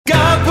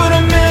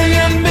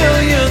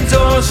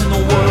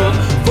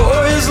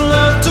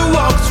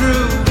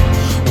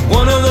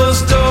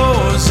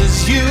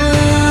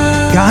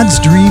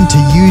God's dream to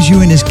use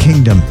you in His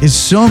kingdom is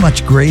so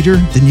much greater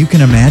than you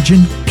can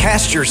imagine.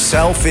 Cast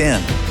yourself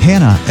in.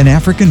 Hannah, an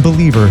African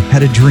believer,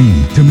 had a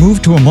dream to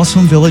move to a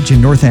Muslim village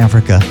in North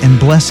Africa and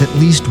bless at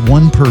least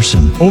one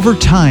person. Over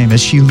time,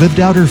 as she lived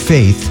out her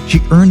faith, she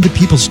earned the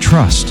people's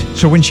trust.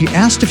 So when she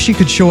asked if she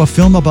could show a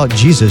film about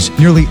Jesus,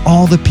 nearly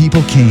all the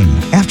people came.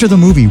 After the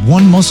movie,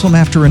 one Muslim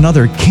after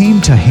another came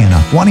to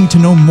Hannah, wanting to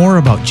know more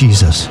about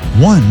Jesus.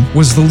 One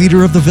was the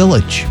leader of the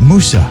village,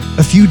 Musa.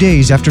 A few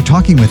days after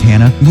talking with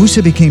Hannah,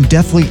 Musa became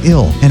deathly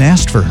ill and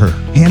asked for her.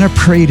 Hannah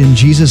prayed in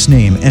Jesus'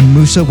 name, and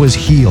Musa was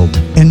healed.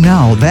 And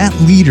now that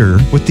leader,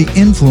 with the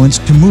influence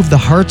to move the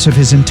hearts of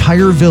his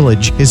entire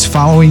village, is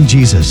following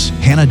Jesus.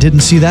 Hannah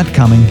didn't see that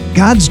coming.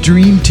 God's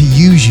dream to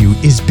use you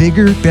is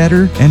bigger,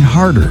 better, and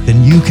harder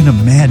than you can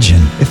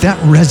imagine. If that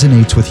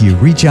resonates with you,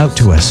 reach out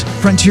to us.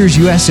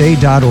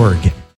 frontiersusa.org.